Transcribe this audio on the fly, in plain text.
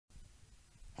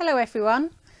Hello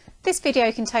everyone. This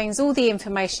video contains all the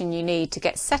information you need to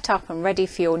get set up and ready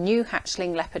for your new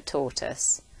hatchling leopard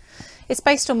tortoise. It's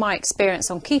based on my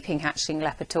experience on keeping hatchling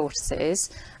leopard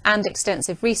tortoises and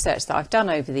extensive research that I've done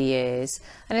over the years,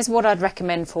 and is what I'd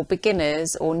recommend for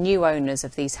beginners or new owners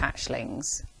of these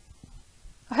hatchlings.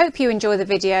 I hope you enjoy the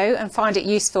video and find it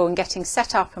useful in getting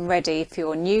set up and ready for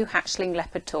your new hatchling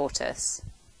leopard tortoise.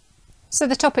 So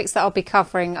the topics that I'll be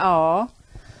covering are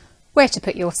where to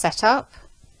put your setup,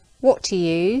 what to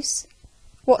use,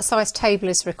 what size table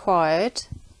is required,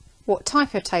 what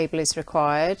type of table is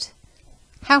required,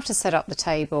 how to set up the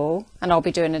table, and I'll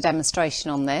be doing a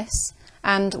demonstration on this,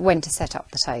 and when to set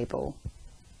up the table.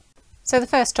 So the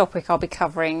first topic I'll be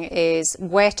covering is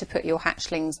where to put your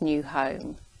hatchling's new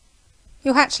home.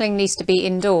 Your hatchling needs to be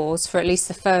indoors for at least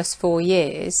the first 4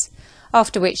 years,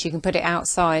 after which you can put it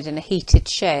outside in a heated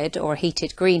shed or a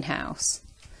heated greenhouse.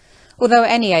 Although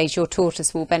at any age your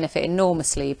tortoise will benefit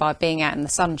enormously by being out in the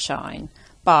sunshine,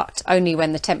 but only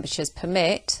when the temperatures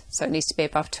permit, so it needs to be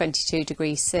above 22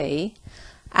 degrees C,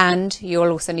 and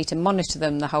you'll also need to monitor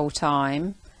them the whole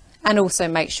time, and also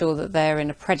make sure that they're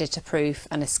in a predator-proof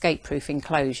and escape-proof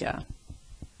enclosure.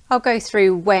 I'll go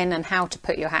through when and how to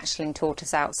put your hatchling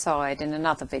tortoise outside in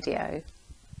another video.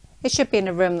 It should be in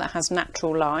a room that has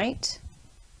natural light.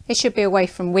 It should be away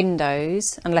from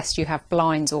windows unless you have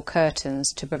blinds or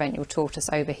curtains to prevent your tortoise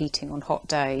overheating on hot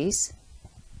days.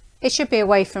 It should be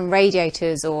away from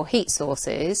radiators or heat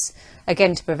sources,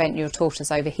 again to prevent your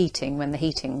tortoise overheating when the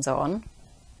heating's on.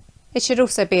 It should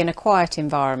also be in a quiet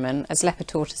environment, as leopard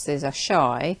tortoises are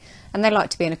shy and they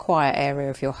like to be in a quiet area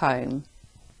of your home.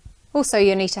 Also,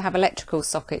 you need to have electrical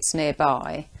sockets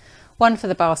nearby, one for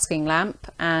the basking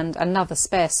lamp and another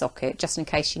spare socket just in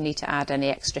case you need to add any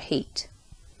extra heat.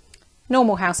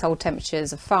 Normal household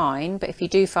temperatures are fine, but if you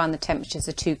do find the temperatures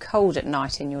are too cold at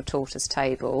night in your tortoise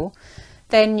table,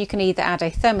 then you can either add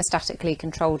a thermostatically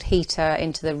controlled heater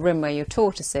into the room where your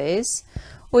tortoise is,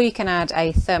 or you can add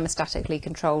a thermostatically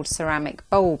controlled ceramic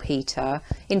bulb heater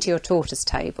into your tortoise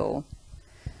table.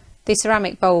 The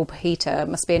ceramic bulb heater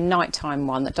must be a nighttime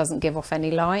one that doesn't give off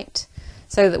any light,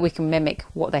 so that we can mimic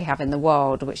what they have in the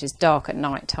wild, which is dark at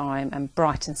night time and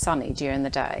bright and sunny during the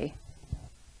day.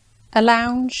 A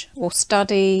lounge or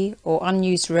study or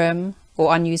unused room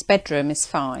or unused bedroom is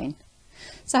fine.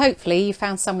 So hopefully you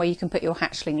found somewhere you can put your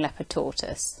hatchling leopard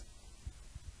tortoise.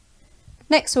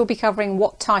 Next we'll be covering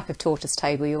what type of tortoise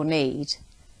table you'll need.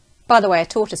 By the way, a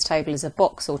tortoise table is a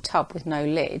box or tub with no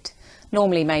lid,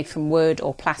 normally made from wood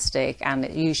or plastic, and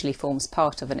it usually forms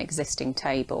part of an existing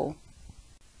table.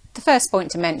 The first point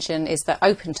to mention is that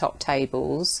open top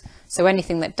tables, so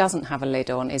anything that doesn't have a lid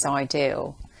on, is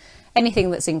ideal.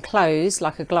 Anything that's enclosed,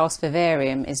 like a glass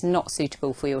vivarium, is not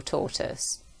suitable for your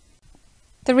tortoise.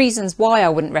 The reasons why I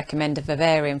wouldn't recommend a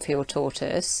vivarium for your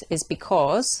tortoise is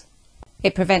because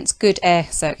it prevents good air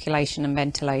circulation and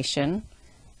ventilation,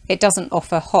 it doesn't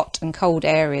offer hot and cold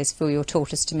areas for your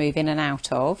tortoise to move in and out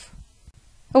of.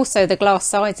 Also, the glass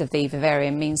sides of the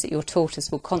vivarium means that your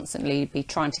tortoise will constantly be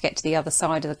trying to get to the other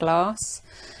side of the glass,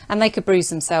 and they could bruise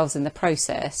themselves in the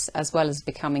process, as well as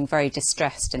becoming very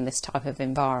distressed in this type of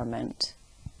environment.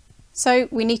 So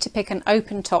we need to pick an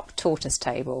open top tortoise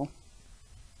table.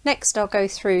 Next I'll go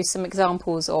through some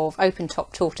examples of open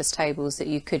top tortoise tables that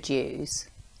you could use.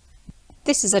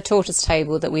 This is a tortoise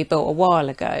table that we built a while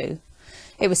ago.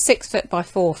 It was 6 foot by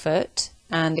 4 foot,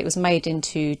 and it was made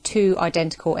into 2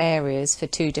 identical areas for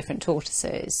 2 different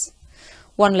tortoises.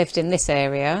 One lived in this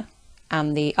area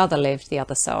and the other lived the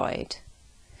other side.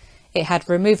 It had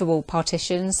removable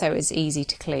partitions, so it was easy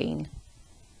to clean.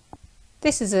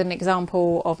 This is an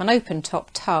example of an open top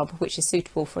tub which is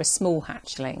suitable for a small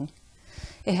hatchling.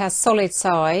 It has solid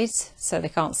sides so they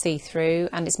can't see through,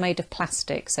 and it's made of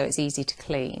plastic so it's easy to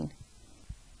clean.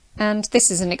 And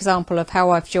this is an example of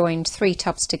how I've joined 3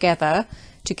 tubs together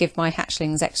to give my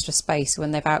hatchlings extra space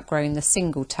when they've outgrown the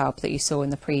single tub that you saw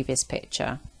in the previous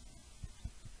picture.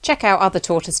 Check out other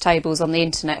tortoise tables on the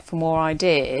internet for more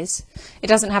ideas. It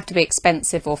doesn't have to be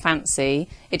expensive or fancy,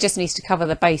 it just needs to cover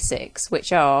the basics,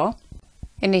 which are: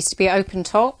 it needs to be open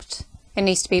topped, it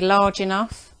needs to be large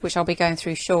enough, which I'll be going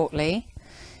through shortly,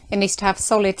 it needs to have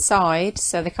solid sides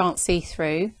so they can't see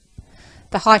through,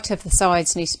 the height of the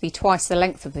sides needs to be twice the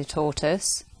length of the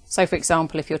tortoise. So for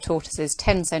example, if your tortoise is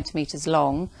 10 centimetres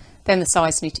long, then the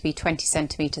sides need to be 20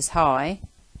 centimetres high.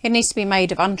 It needs to be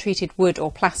made of untreated wood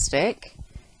or plastic.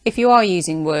 If you are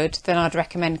using wood, then I'd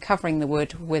recommend covering the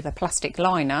wood with a plastic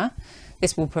liner.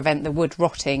 This will prevent the wood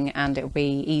rotting and it will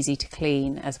be easy to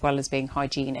clean as well as being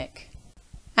hygienic.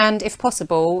 And if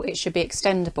possible, it should be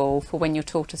extendable for when your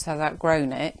tortoise has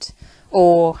outgrown it,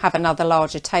 or have another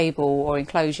larger table or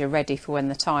enclosure ready for when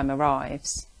the time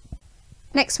arrives.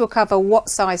 Next we'll cover what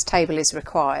size table is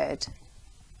required.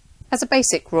 As a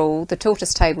basic rule, the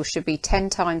tortoise table should be 10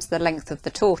 times the length of the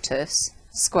tortoise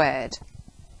squared.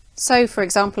 So for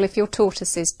example, if your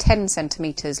tortoise is 10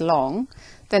 centimetres long,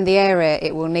 then the area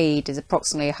it will need is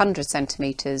approximately 100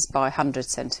 centimetres by 100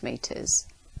 centimetres.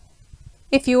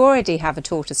 If you already have a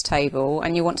tortoise table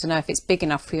and you want to know if it's big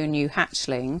enough for your new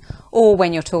hatchling, or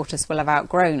when your tortoise will have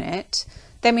outgrown it,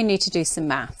 then we need to do some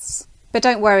maths. But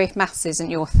don't worry if maths isn't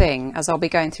your thing, as I'll be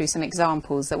going through some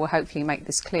examples that will hopefully make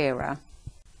this clearer.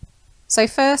 So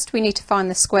first we need to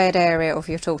find the squared area of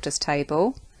your tortoise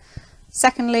table.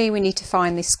 Secondly, we need to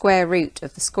find the square root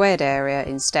of the squared area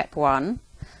in step 1.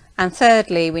 And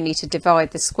thirdly, we need to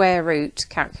divide the square root,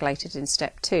 calculated in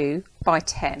step 2, by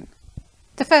 10.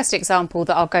 The first example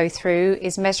that I'll go through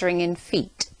is measuring in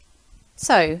feet.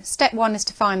 So, step 1 is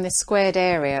to find the squared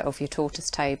area of your tortoise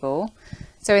table.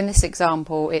 So in this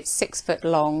example, it's 6 foot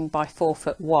long by 4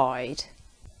 foot wide.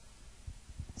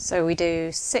 So we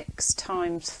do 6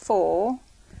 times 4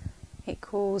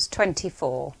 equals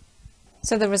 24.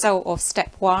 So the result of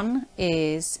step 1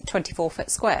 is 24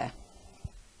 foot square.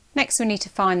 Next we need to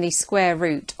find the square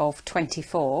root of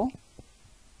 24.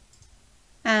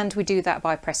 And we do that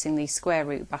by pressing the square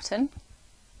root button,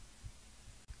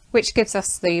 which gives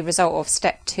us the result of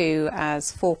step 2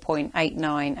 as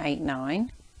 4.8989.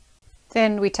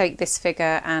 Then we take this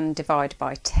figure and divide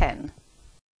by 10.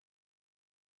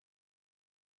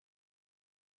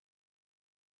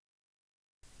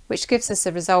 Which gives us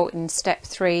a result in step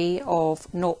 3 of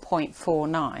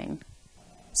 0.49.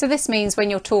 So this means when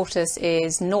your tortoise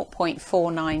is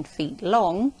 0.49 feet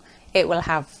long, it will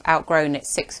have outgrown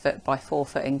its 6 foot by 4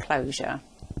 foot enclosure.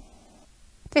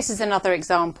 This is another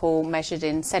example measured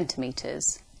in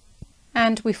centimetres.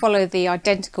 And we follow the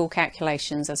identical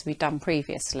calculations as we've done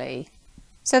previously.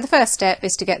 So the first step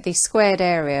is to get the squared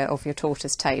area of your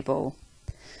tortoise table.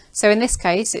 So in this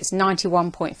case it's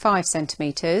 91.5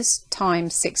 centimetres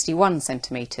times 61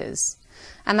 centimetres,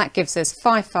 and that gives us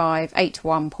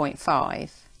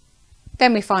 5581.5.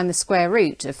 Then we find the square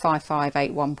root of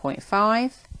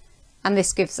 5581.5, and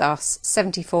this gives us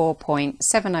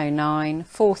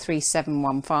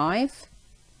 74.709,43715.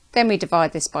 Then we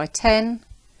divide this by 10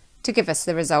 to give us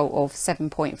the result of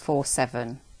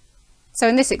 7.47. So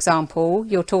in this example,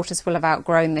 your tortoise will have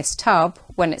outgrown this tub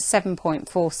when it's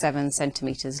 7.47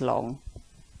 centimetres long.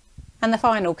 And the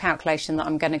final calculation that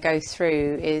I'm going to go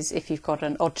through is if you've got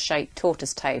an odd-shaped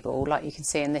tortoise table, like you can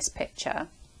see in this picture.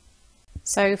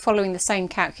 So following the same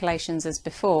calculations as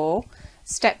before,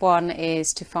 step 1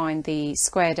 is to find the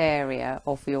squared area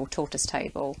of your tortoise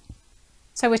table.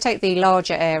 So we take the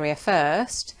larger area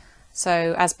first.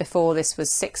 So as before, this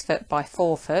was 6 foot by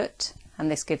 4 foot. And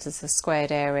this gives us a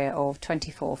squared area of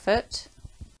 24 foot.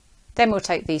 Then we'll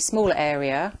take the smaller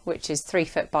area, which is 3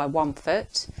 foot by 1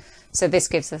 foot. So this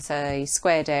gives us a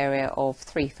squared area of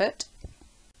 3 foot.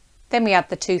 Then we add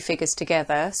the two figures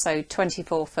together, so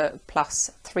 24 foot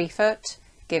plus 3 foot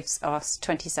gives us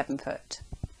 27 foot.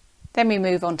 Then we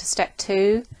move on to step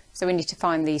 2, so we need to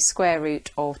find the square root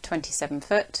of 27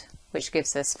 foot, which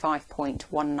gives us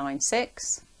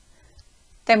 5.196.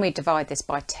 Then we divide this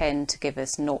by 10 to give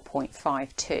us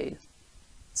 0.52.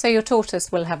 So your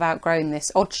tortoise will have outgrown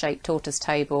this odd-shaped tortoise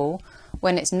table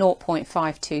when it's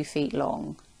 0.52 feet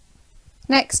long.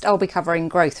 Next, I'll be covering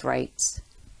growth rates.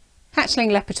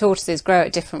 Hatchling leopard tortoises grow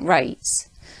at different rates,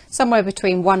 somewhere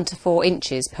between 1 to 4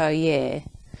 inches per year.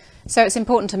 So it's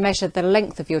important to measure the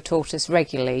length of your tortoise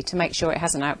regularly to make sure it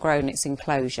hasn't outgrown its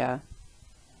enclosure.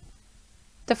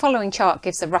 The following chart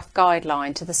gives a rough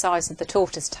guideline to the size of the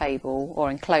tortoise table or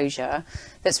enclosure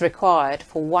that's required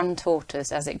for one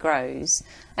tortoise as it grows,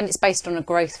 and it's based on a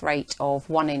growth rate of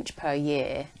 1 inch per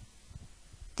year.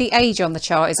 The age on the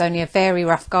chart is only a very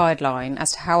rough guideline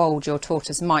as to how old your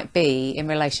tortoise might be in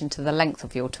relation to the length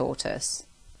of your tortoise.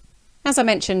 As I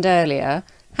mentioned earlier,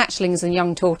 hatchlings and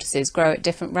young tortoises grow at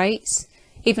different rates,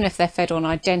 even if they're fed on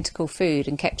identical food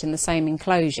and kept in the same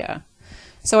enclosure.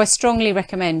 So I strongly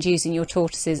recommend using your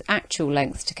tortoise's actual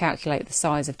length to calculate the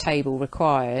size of table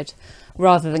required,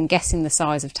 rather than guessing the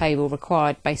size of table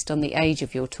required based on the age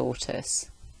of your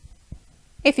tortoise.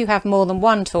 If you have more than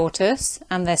one tortoise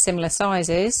and they're similar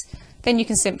sizes, then you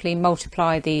can simply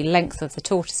multiply the length of the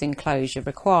tortoise enclosure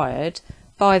required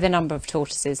by the number of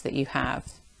tortoises that you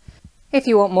have. If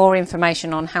you want more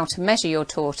information on how to measure your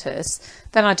tortoise,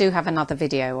 then I do have another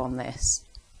video on this.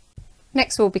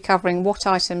 Next we'll be covering what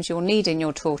items you'll need in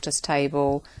your tortoise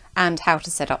table and how to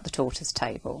set up the tortoise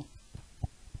table.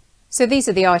 So these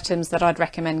are the items that I'd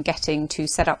recommend getting to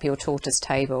set up your tortoise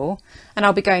table, and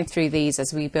I'll be going through these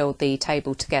as we build the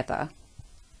table together.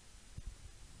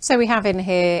 So we have in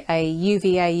here a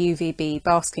UVA UVB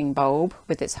basking bulb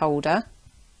with its holder.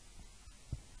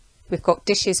 We've got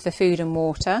dishes for food and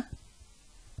water.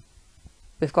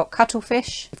 We've got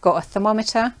cuttlefish. We've got a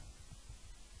thermometer.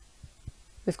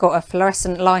 We've got a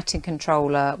fluorescent lighting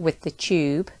controller with the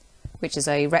tube, which is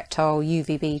a reptile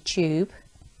UVB tube.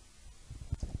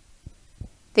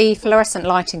 The fluorescent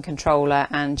lighting controller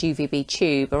and UVB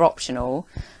tube are optional,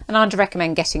 and I'd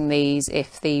recommend getting these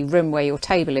if the room where your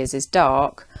table is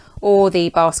dark or the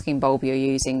basking bulb you're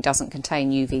using doesn't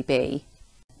contain UVB.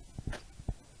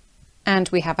 And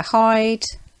we have a hide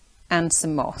and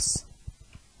some moss.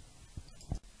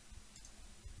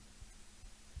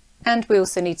 And we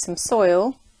also need some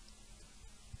soil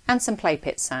and some play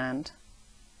pit sand.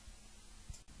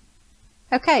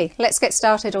 Okay, let's get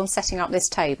started on setting up this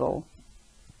table.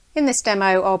 In this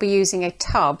demo I'll be using a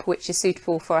tub which is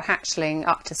suitable for a hatchling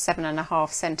up to 7.5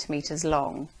 centimetres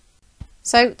long.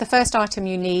 So the first item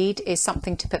you need is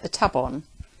something to put the tub on.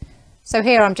 So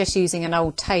here I'm just using an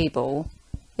old table.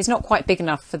 It's not quite big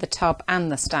enough for the tub and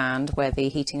the stand where the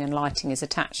heating and lighting is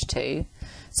attached to,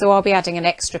 so I'll be adding an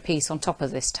extra piece on top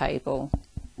of this table.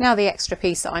 Now the extra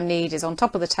piece that I need is on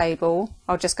top of the table.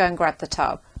 I'll just go and grab the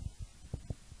tub.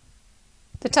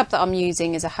 The tub that I'm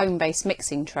using is a home-based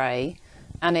mixing tray,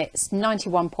 and it's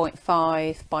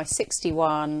 91.5 by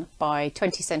 61 by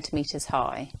 20 centimetres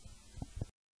high.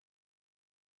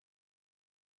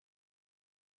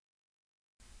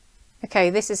 Okay,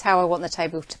 this is how I want the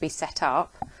table to be set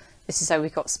up. This is so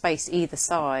we've got space either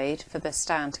side for the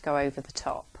stand to go over the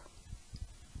top.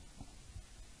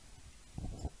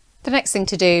 The next thing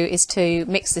to do is to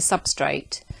mix the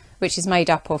substrate, which is made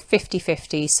up of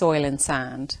 50-50 soil and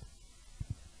sand.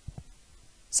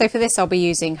 So for this I'll be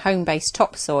using home-based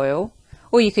topsoil,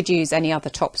 or you could use any other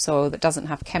topsoil that doesn't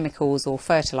have chemicals or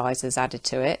fertilisers added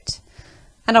to it.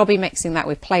 And I'll be mixing that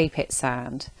with play pit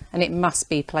sand, and it must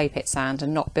be play pit sand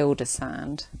and not builder's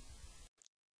sand.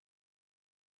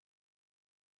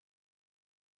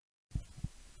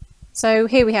 So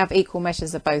here we have equal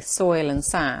measures of both soil and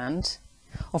sand.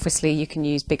 Obviously you can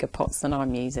use bigger pots than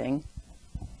I'm using.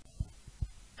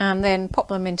 And then pop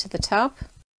them into the tub.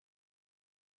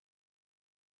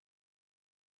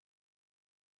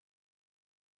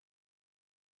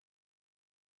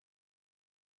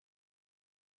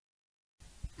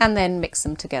 And then mix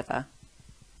them together.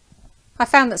 I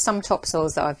found that some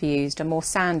topsoils that I've used are more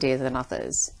sandier than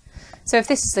others. So if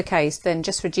this is the case, then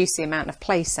just reduce the amount of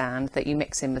play sand that you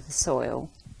mix in with the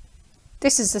soil.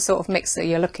 This is the sort of mix that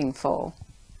you're looking for.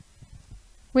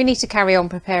 We need to carry on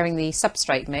preparing the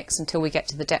substrate mix until we get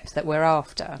to the depth that we're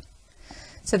after.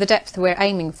 So the depth we're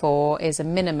aiming for is a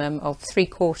minimum of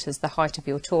 3/4 the height of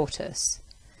your tortoise.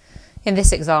 In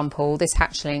this example, this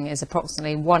hatchling is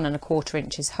approximately 1¼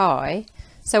 inches high,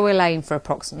 so we'll aim for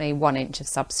approximately 1 inch of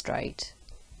substrate.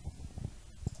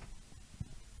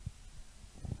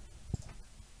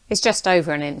 It's just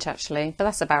over an inch actually, but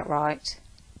that's about right.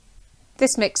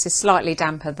 This mix is slightly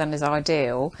damper than is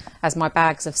ideal, as my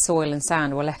bags of soil and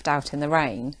sand were left out in the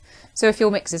rain. So if your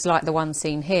mix is like the one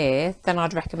seen here, then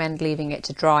I'd recommend leaving it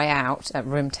to dry out at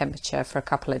room temperature for a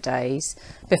couple of days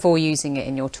before using it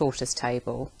in your tortoise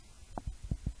table.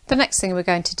 The next thing we're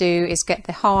going to do is get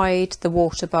the hide, the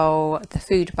water bowl, the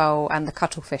food bowl and the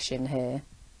cuttlefish in here.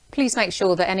 Please make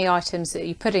sure that any items that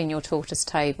you put in your tortoise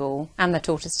table and the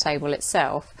tortoise table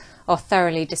itself are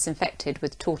thoroughly disinfected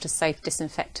with tortoise safe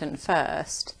disinfectant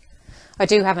first. I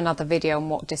do have another video on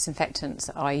what disinfectants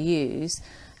I use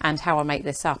and how I make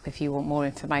this up if you want more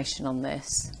information on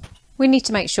this. We need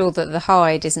to make sure that the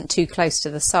hide isn't too close to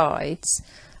the sides,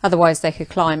 otherwise they could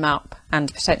climb up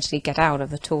and potentially get out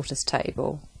of the tortoise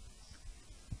table.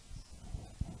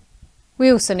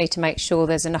 We also need to make sure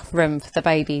there's enough room for the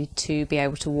baby to be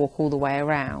able to walk all the way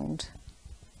around.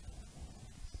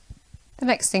 The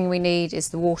next thing we need is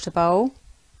the water bowl,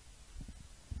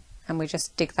 and we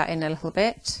just dig that in a little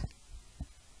bit.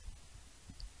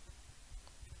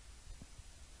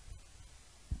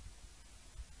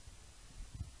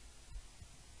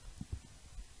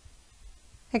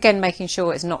 Again, making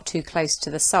sure it's not too close to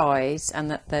the sides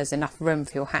and that there's enough room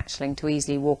for your hatchling to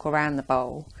easily walk around the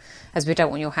bowl, as we don't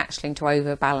want your hatchling to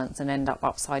overbalance and end up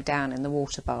upside down in the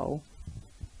water bowl.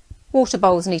 Water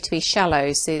bowls need to be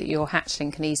shallow so that your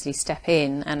hatchling can easily step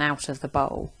in and out of the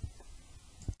bowl.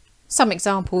 Some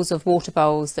examples of water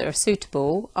bowls that are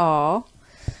suitable are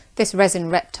this resin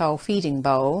reptile feeding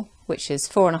bowl, which is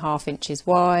 4.5 inches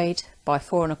wide by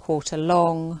 4.25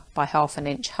 long by 1/2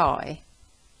 inch high.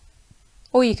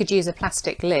 Or you could use a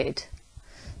plastic lid.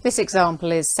 This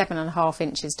example is 7.5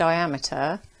 inches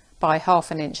diameter by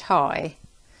 1/2 inch high,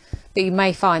 but you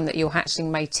may find that your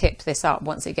hatchling may tip this up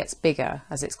once it gets bigger,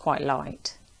 as it's quite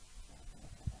light.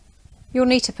 You'll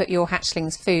need to put your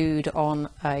hatchling's food on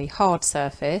a hard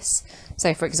surface,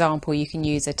 so for example you can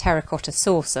use a terracotta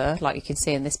saucer like you can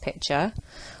see in this picture,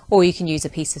 or you can use a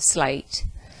piece of slate.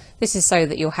 This is so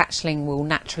that your hatchling will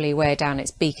naturally wear down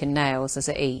its beak and nails as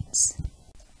it eats.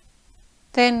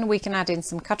 Then we can add in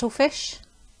some cuttlefish,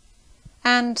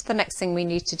 and the next thing we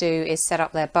need to do is set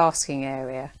up their basking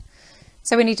area.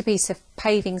 So we need a piece of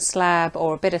paving slab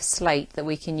or a bit of slate that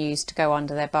we can use to go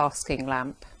under their basking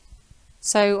lamp.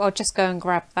 So I'll just go and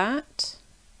grab that.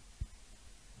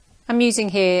 I'm using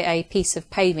here a piece of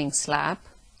paving slab.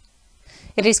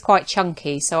 It is quite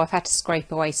chunky, so I've had to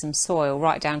scrape away some soil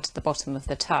right down to the bottom of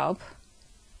the tub.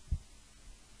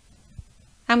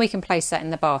 And we can place that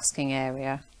in the basking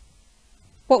area.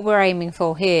 What we're aiming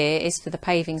for here is for the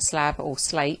paving slab or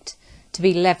slate to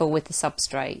be level with the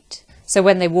substrate. So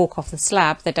when they walk off the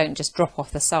slab, they don't just drop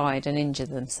off the side and injure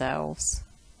themselves.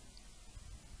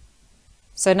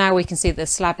 So now we can see that the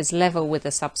slab is level with the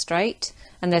substrate,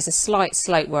 and there's a slight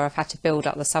slope where I've had to build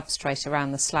up the substrate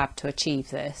around the slab to achieve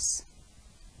this.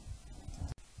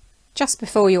 Just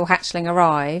before your hatchling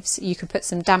arrives, you can put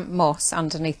some damp moss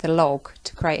underneath the log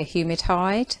to create a humid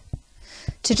hide.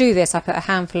 To do this, I put a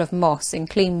handful of moss in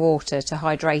clean water to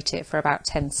hydrate it for about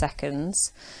 10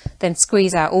 seconds, then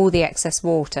squeeze out all the excess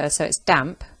water so it's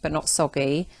damp but not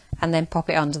soggy, and then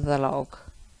pop it under the log.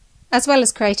 As well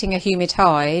as creating a humid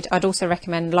hide, I'd also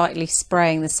recommend lightly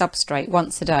spraying the substrate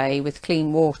once a day with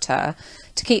clean water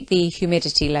to keep the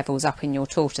humidity levels up in your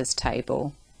tortoise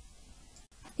table.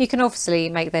 You can obviously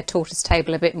make their tortoise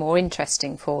table a bit more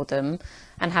interesting for them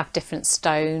and have different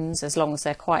stones as long as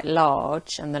they're quite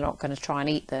large and they're not going to try and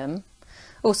eat them.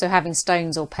 Also, having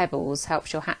stones or pebbles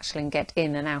helps your hatchling get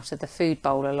in and out of the food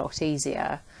bowl a lot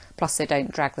easier, plus they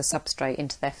don't drag the substrate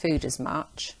into their food as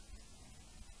much.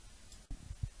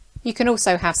 You can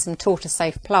also have some tortoise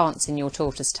safe plants in your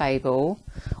tortoise table,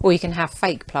 or you can have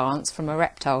fake plants from a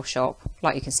reptile shop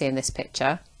like you can see in this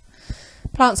picture.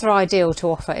 Plants are ideal to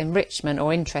offer enrichment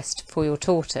or interest for your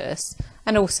tortoise,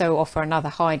 and also offer another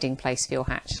hiding place for your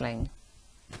hatchling.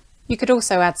 You could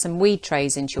also add some weed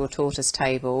trays into your tortoise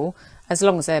table, as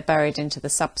long as they're buried into the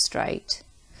substrate.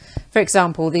 For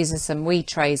example, these are some weed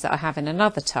trays that I have in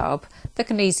another tub that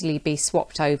can easily be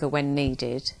swapped over when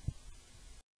needed.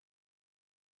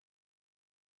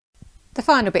 The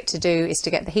final bit to do is to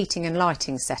get the heating and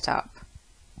lighting set up.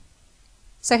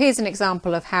 So here's an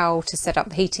example of how to set up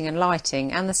the heating and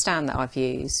lighting and the stand that I've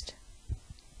used.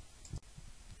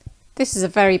 This is a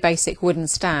very basic wooden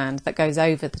stand that goes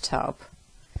over the tub.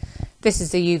 This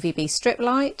is the UVB strip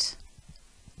light,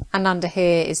 and under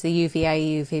here is the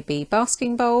UVA UVB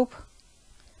basking bulb,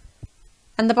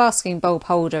 and the basking bulb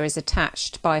holder is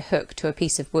attached by a hook to a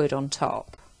piece of wood on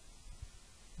top.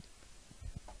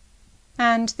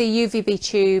 And the UVB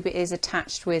tube is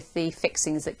attached with the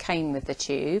fixings that came with the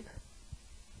tube.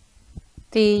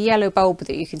 The yellow bulb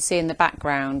that you can see in the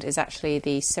background is actually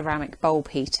the ceramic bulb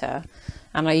heater,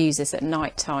 and I use this at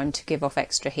night time to give off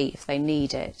extra heat if they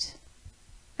need it.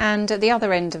 And at the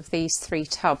other end of these three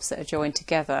tubs that are joined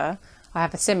together, I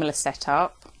have a similar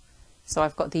setup. So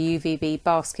I've got the UVB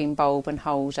basking bulb and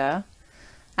holder,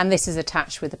 and this is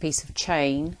attached with a piece of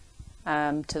chain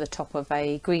to the top of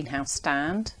a greenhouse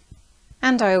stand.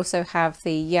 And I also have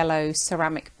the yellow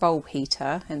ceramic bulb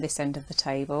heater in this end of the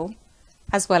table,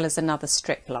 as well as another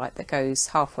strip light that goes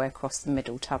halfway across the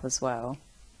middle tub as well.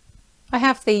 I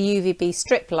have the UVB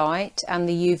strip light and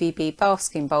the UVB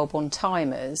basking bulb on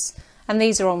timers, and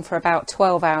these are on for about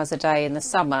 12 hours a day in the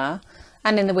summer,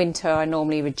 and in the winter I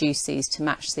normally reduce these to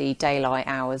match the daylight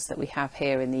hours that we have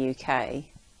here in the UK.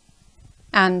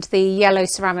 And the yellow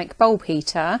ceramic bulb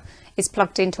heater is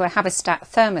plugged into a Habistat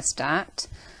thermostat,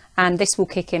 and this will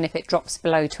kick in if it drops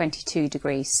below 22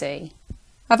 degrees C.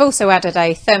 I've also added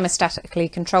a thermostatically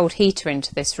controlled heater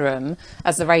into this room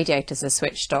as the radiators are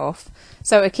switched off,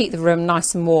 so it'll keep the room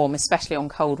nice and warm, especially on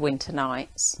cold winter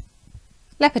nights.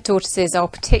 Leopard tortoises are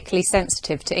particularly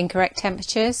sensitive to incorrect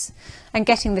temperatures, and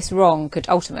getting this wrong could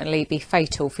ultimately be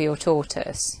fatal for your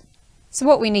tortoise. So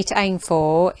what we need to aim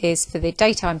for is for the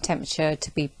daytime temperature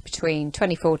to be between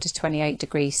 24 to 28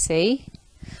 degrees C.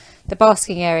 The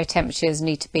basking area temperatures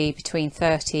need to be between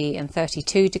 30 and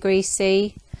 32 degrees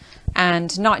C,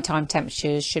 and nighttime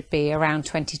temperatures should be around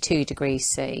 22 degrees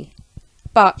C,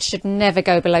 but should never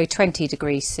go below 20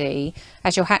 degrees C,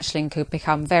 as your hatchling could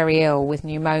become very ill with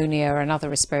pneumonia and other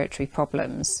respiratory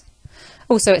problems.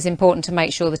 Also, it's important to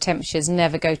make sure the temperatures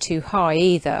never go too high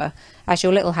either, as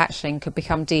your little hatchling could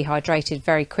become dehydrated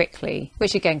very quickly,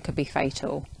 which again could be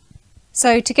fatal.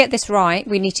 So to get this right,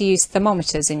 we need to use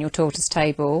thermometers in your tortoise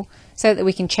table so that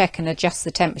we can check and adjust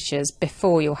the temperatures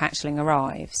before your hatchling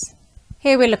arrives.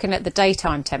 Here we're looking at the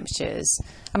daytime temperatures,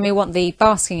 and we want the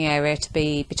basking area to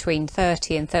be between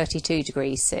 30 and 32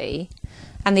 degrees C,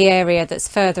 and the area that's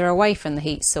further away from the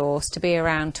heat source to be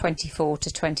around 24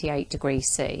 to 28 degrees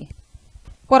C.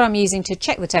 What I'm using to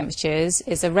check the temperatures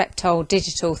is a Reptile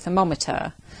digital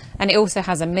thermometer, and it also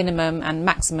has a minimum and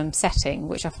maximum setting,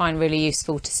 which I find really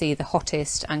useful to see the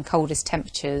hottest and coldest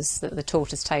temperatures that the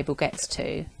tortoise table gets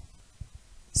to.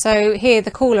 So here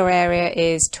the cooler area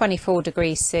is 24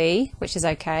 degrees C, which is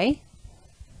okay,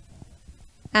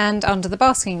 and under the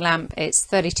basking lamp it's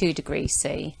 32 degrees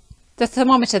C. The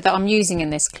thermometer that I'm using in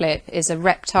this clip is a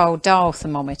Reptile dial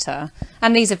thermometer,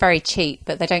 and these are very cheap,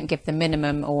 but they don't give the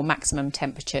minimum or maximum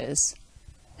temperatures.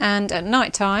 And at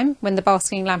night time, when the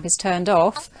basking lamp is turned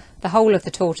off, the whole of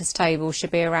the tortoise table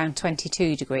should be around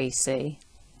 22 degrees C.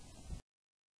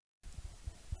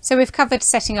 So we've covered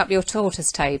setting up your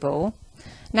tortoise table.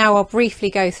 Now I'll briefly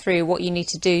go through what you need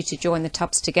to do to join the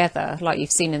tubs together, like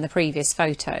you've seen in the previous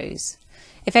photos.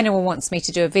 If anyone wants me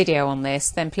to do a video on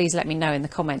this, then please let me know in the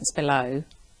comments below.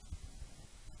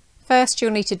 First,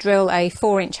 you'll need to drill a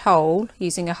 4-inch hole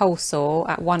using a hole saw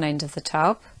at one end of the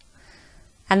tub,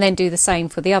 and then do the same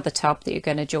for the other tub that you're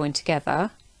going to join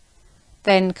together.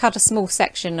 Then cut a small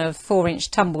section of 4-inch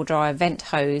tumble dryer vent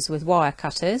hose with wire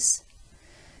cutters.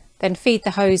 Then feed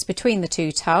the hose between the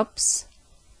two tubs,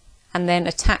 and then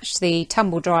attach the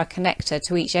tumble dryer connector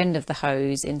to each end of the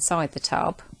hose inside the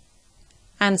tub,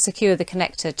 and secure the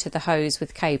connector to the hose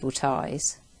with cable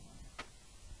ties.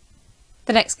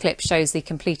 The next clip shows the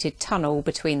completed tunnel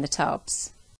between the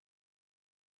tubs.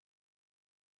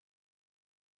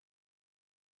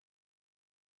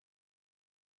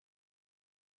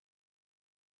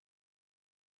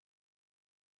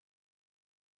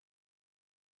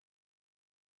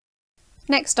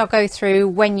 Next, I'll go through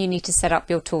when you need to set up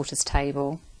your tortoise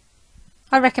table.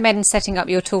 I recommend setting up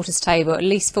your tortoise table at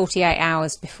least 48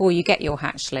 hours before you get your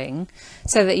hatchling,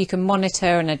 so that you can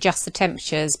monitor and adjust the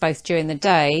temperatures both during the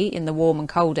day in the warm and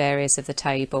cold areas of the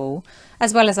table,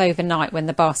 as well as overnight when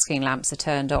the basking lamps are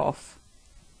turned off.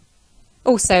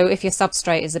 Also, if your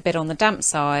substrate is a bit on the damp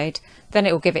side, then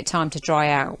it will give it time to dry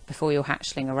out before your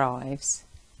hatchling arrives.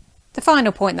 The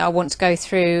final point that I want to go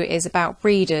through is about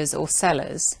breeders or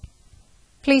sellers.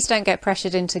 Please don't get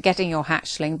pressured into getting your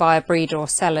hatchling by a breeder or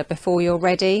seller before you're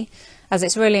ready, as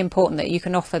it's really important that you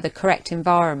can offer the correct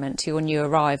environment to your new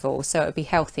arrival so it'll be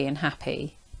healthy and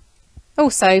happy.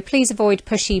 Also, please avoid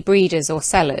pushy breeders or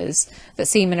sellers that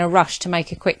seem in a rush to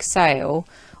make a quick sale,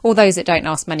 or those that don't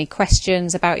ask many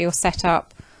questions about your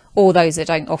setup, or those that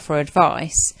don't offer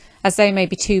advice, as they may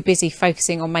be too busy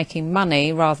focusing on making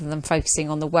money rather than focusing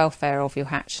on the welfare of your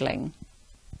hatchling.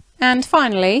 And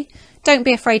finally, don't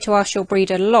be afraid to ask your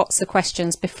breeder lots of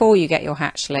questions before you get your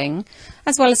hatchling,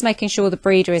 as well as making sure the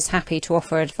breeder is happy to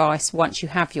offer advice once you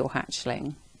have your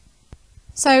hatchling.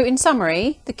 So in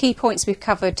summary, the key points we've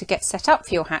covered to get set up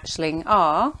for your hatchling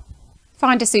are: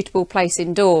 find a suitable place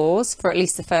indoors for at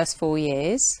least the first 4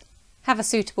 years, have a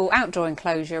suitable outdoor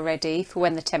enclosure ready for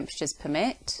when the temperatures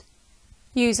permit,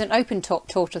 use an open top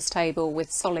tortoise table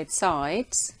with solid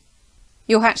sides.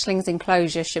 Your hatchling's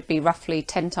enclosure should be roughly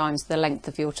 10 times the length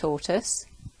of your tortoise.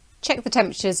 Check the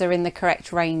temperatures are in the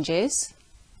correct ranges,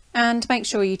 and make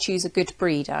sure you choose a good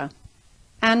breeder.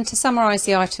 And to summarise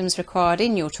the items required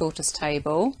in your tortoise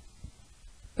table,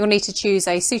 you'll need to choose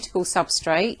a suitable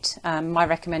substrate. My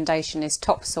recommendation is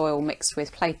topsoil mixed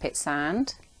with clay pit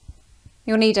sand.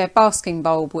 You'll need a basking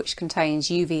bulb which contains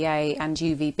UVA and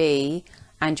UVB,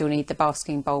 and you'll need the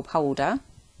basking bulb holder.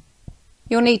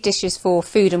 You'll need dishes for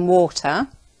food and water.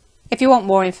 If you want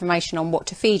more information on what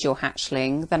to feed your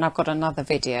hatchling, then I've got another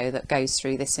video that goes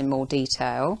through this in more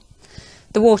detail.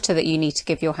 The water that you need to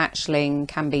give your hatchling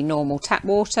can be normal tap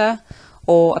water,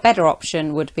 or a better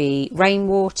option would be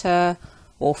rainwater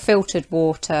or filtered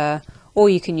water, or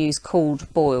you can use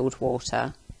cooled boiled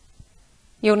water.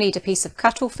 You'll need a piece of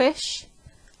cuttlefish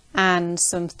and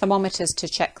some thermometers to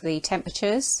check the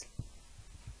temperatures,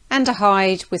 and a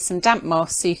hide with some damp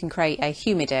moss so you can create a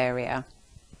humid area.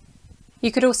 You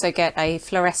could also get a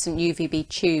fluorescent UVB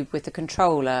tube with the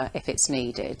controller if it's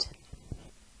needed.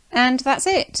 And that's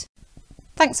it.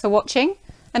 Thanks for watching,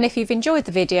 and if you've enjoyed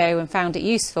the video and found it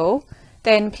useful,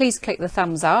 then please click the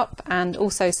thumbs up and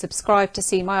also subscribe to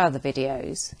see my other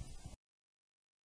videos.